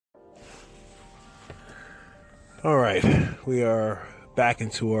All right, we are back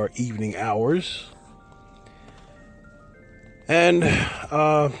into our evening hours, and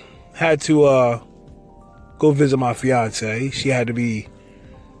had to go visit my fiance. She had to be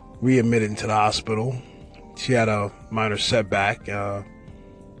readmitted into the hospital. She had a minor setback in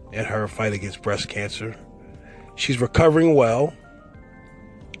her fight against breast cancer. She's recovering well.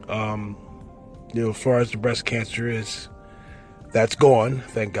 Um, as far as the breast cancer is, that's gone,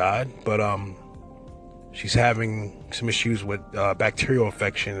 thank God. But she's having some issues with bacterial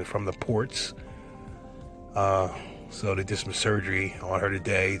infection from the ports. So they did some surgery on her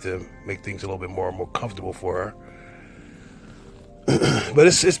today to make things a little bit more comfortable for her. But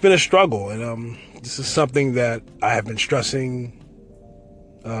it's been a struggle, and this is something that I have been stressing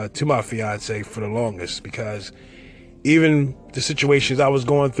to my fiance for the longest, because even the situations I was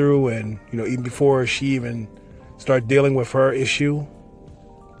going through, and even before she even started dealing with her issue,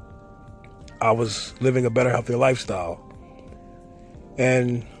 I was living a better, healthier lifestyle.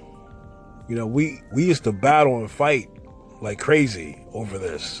 And we used to battle and fight like crazy over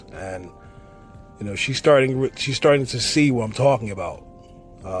this, and she's starting to see what I'm talking about,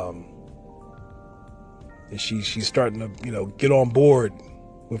 and she's starting to get on board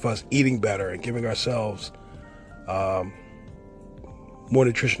with us eating better and giving ourselves more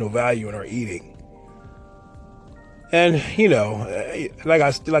nutritional value in our eating. And like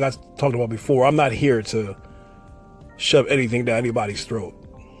I talked about before, I'm not here to shove anything down anybody's throat.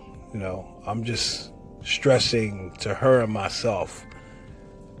 I'm just stressing to her and myself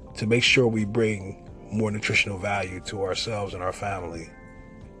to make sure we bring more nutritional value to ourselves and our family.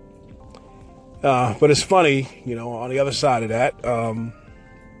 But it's funny, on the other side of that,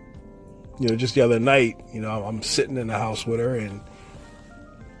 just the other night, I'm sitting in the house with her, and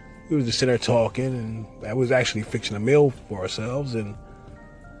we was just sitting there talking, and I was actually fixing a meal for ourselves, and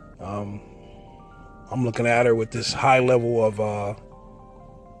I'm looking at her with this high level of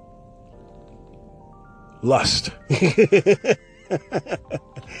lust.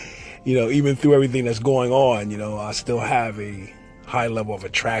 Even through everything that's going on, I still have a high level of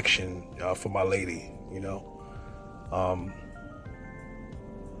attraction for my lady. Um,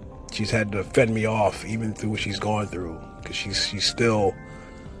 she's had to fend me off even through what she's going through, because she's still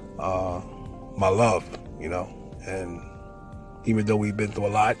my love. And even though we've been through a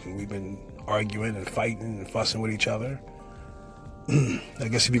lot and we've been arguing and fighting and fussing with each other, I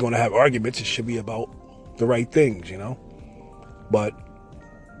guess if you're going to have arguments, it should be about the right things, But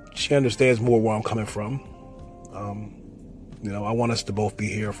she understands more where I'm coming from. I want us to both be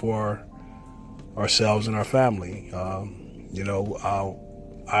here for ourselves and our family.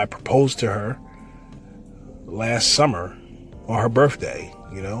 I proposed to her last summer on her birthday,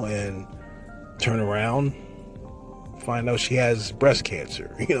 and turn around, find out she has breast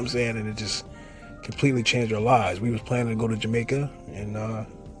cancer. You know what I'm saying? And it just completely changed our lives. We was planning to go to Jamaica and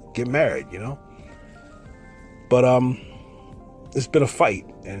get married, But it's been a fight,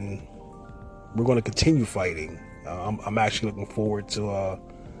 and we're going to continue fighting. I'm actually looking forward to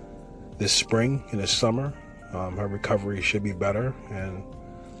this spring and this summer. Her recovery should be better, and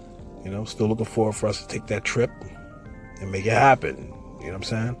still looking forward for us to take that trip and make it happen. You know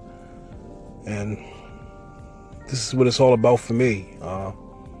what I'm saying? And this is what it's all about for me. My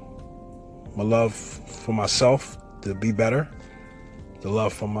love for myself to be better, the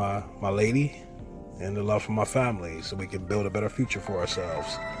love for my lady, and the love for my family, so we can build a better future for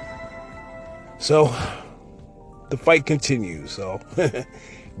ourselves. So the fight continues. So we're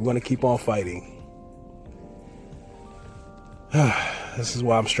going to keep on fighting. This is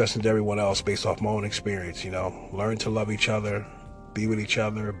why I'm stressing to everyone else based off my own experience. Learn to love each other, be with each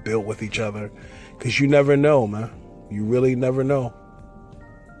other, build with each other, because you never know, man. You really never know.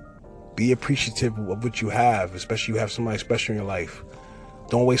 Be appreciative of what you have, especially you have somebody special in your life.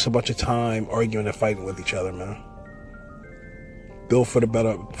 Don't waste a bunch of time arguing and fighting with each other, man. Build for a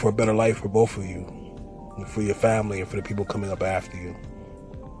better life for both of you, and for your family, and for the people coming up after you.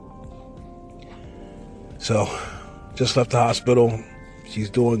 So, just left the hospital. She's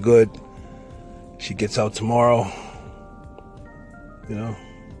doing good. She gets out tomorrow.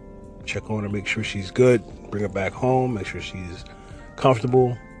 Check on her, make sure she's good. Bring her back home, make sure she's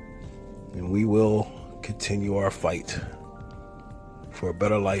comfortable, and we will continue our fight for a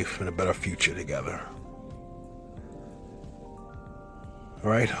better life and a better future together. All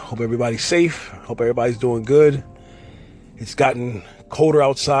right. Hope everybody's safe. Hope everybody's doing good. It's gotten colder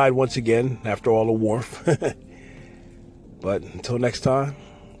outside once again after all the warmth. But until next time,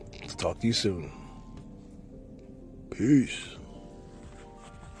 let's talk to you soon. Peace.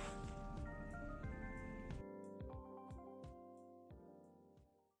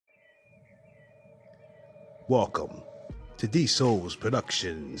 Welcome to D Souls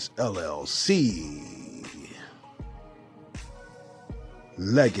Productions LLC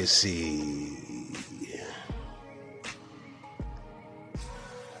Legacy.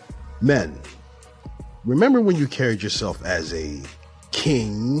 Men, remember when you carried yourself as a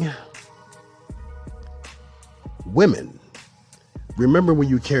king? Women, remember when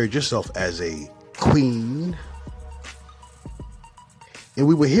you carried yourself as a queen? And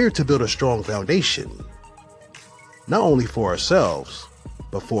we were here to build a strong foundation, not only for ourselves,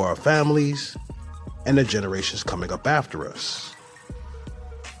 but for our families and the generations coming up after us.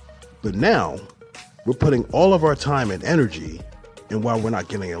 But now, we're putting all of our time and energy in why we're not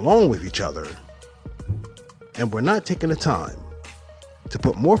getting along with each other, and we're not taking the time to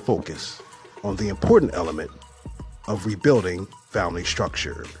put more focus on the important element of rebuilding family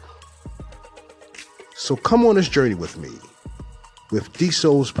structure. So come on this journey with me, with D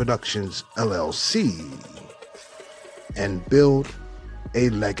Souls Productions LLC, and build a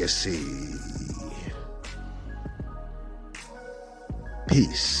legacy.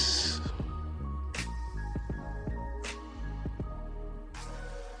 Peace.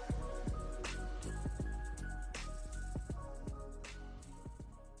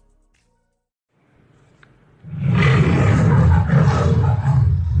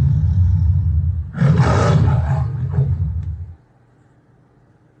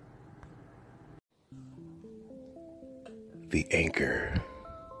 The anchor,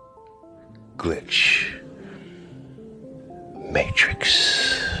 glitch, matrix.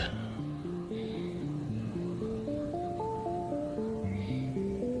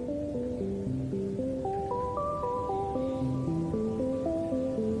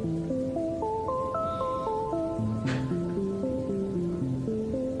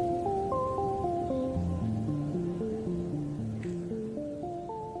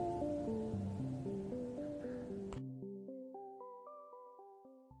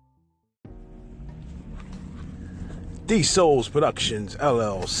 D Souls Productions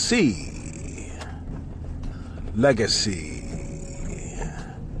LLC Legacy.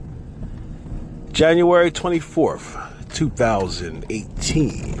 January 24th,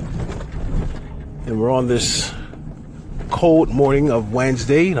 2018. And we're on this cold morning of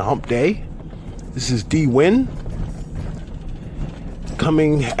Wednesday, the hump day. This is D-Win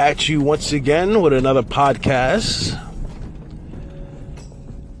coming at you once again with another podcast.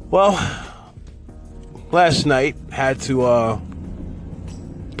 Well, last night had to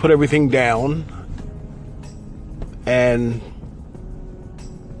put everything down and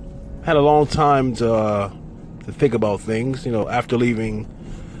had a long time to think about things. You know, after leaving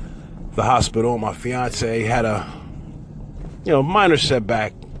the hospital, my fiance had a minor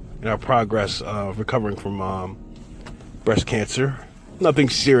setback in our progress of recovering from breast cancer. Nothing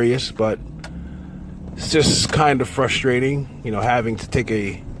serious, but it's just kind of frustrating, having to take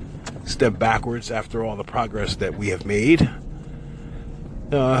a step backwards after all the progress that we have made.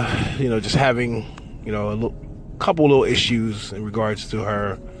 Just having, a couple little issues in regards to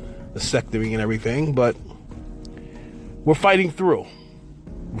her vasectomy and everything, but we're fighting through.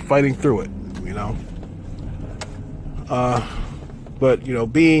 We're fighting through it,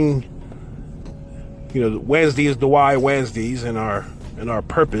 But, being, Wednesday is the why Wednesdays and our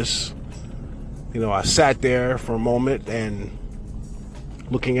purpose, I sat there for a moment and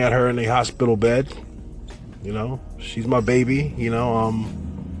looking at her in the hospital bed, she's my baby,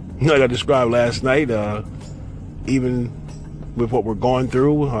 like I described last night, even with what we're going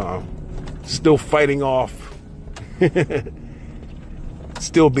through, still fighting off,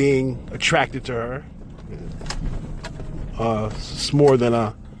 still being attracted to her. It's more than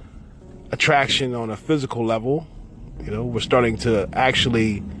a attraction on a physical level. We're starting to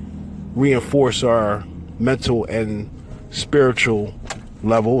actually reinforce our mental and spiritual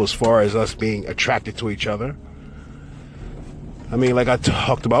level as far as us being attracted to each other. I mean, like I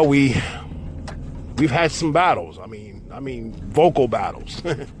talked about, we've had some battles. I mean vocal battles.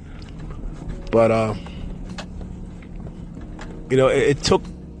 But it took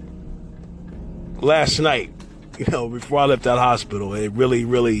last night, before I left that hospital, it really,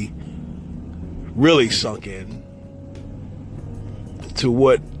 really, really sunk in to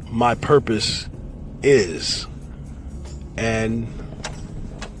what my purpose is. And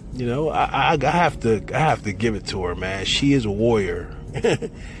I have to give it to her, man. She is a warrior.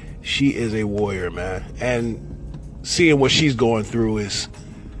 She is a warrior, man. And seeing what she's going through is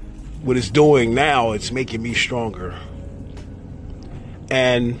what it's doing now. It's making me stronger.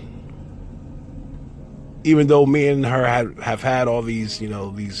 And even though me and her have had all these,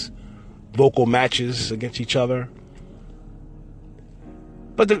 these vocal matches against each other,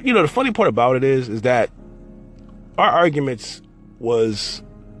 but the funny part about it is that our arguments was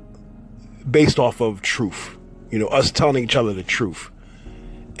based off of truth, us telling each other the truth.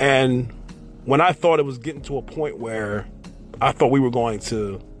 And when I thought it was getting to a point where I thought we were going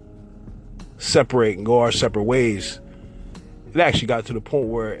to separate and go our separate ways, it actually got to the point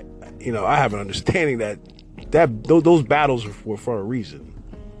where, I have an understanding that those battles were for a reason.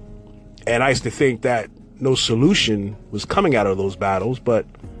 And I used to think that no solution was coming out of those battles, but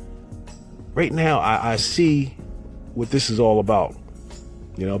right now I see what this is all about.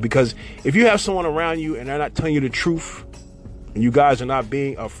 Because if you have someone around you and they're not telling you the truth, and you guys are not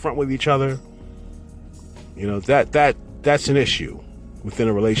being upfront with each other, that's an issue within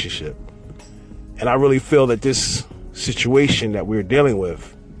a relationship. And I really feel that this situation that we're dealing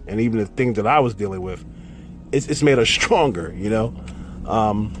with, and even the things that I was dealing with, it's made us stronger,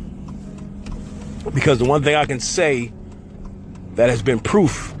 because the one thing I can say that has been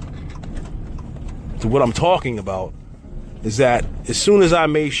proof to what I'm talking about is that as soon as I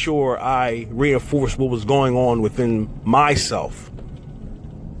made sure I reinforced what was going on within myself,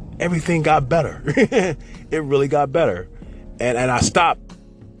 everything got better. It really got better. And I stopped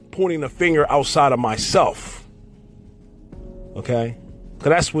pointing the finger outside of myself. Okay? Because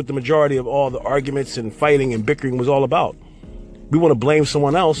that's what the majority of all the arguments and fighting and bickering was all about. We want to blame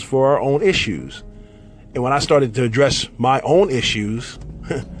someone else for our own issues. And when I started to address my own issues,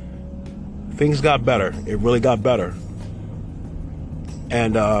 things got better. It really got better.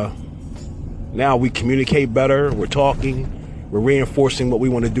 And now we communicate better. We're talking. We're reinforcing what we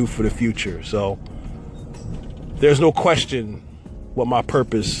want to do for the future. So there's no question what my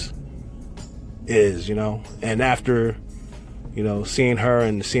purpose is, And after, seeing her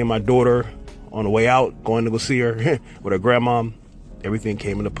and seeing my daughter on the way out, going to go see her with her grandmom, everything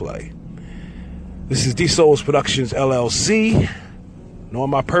came into play. This is D-Souls Productions, LLC. Knowing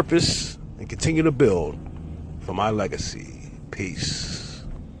my purpose and continue to build for my legacy. Peace.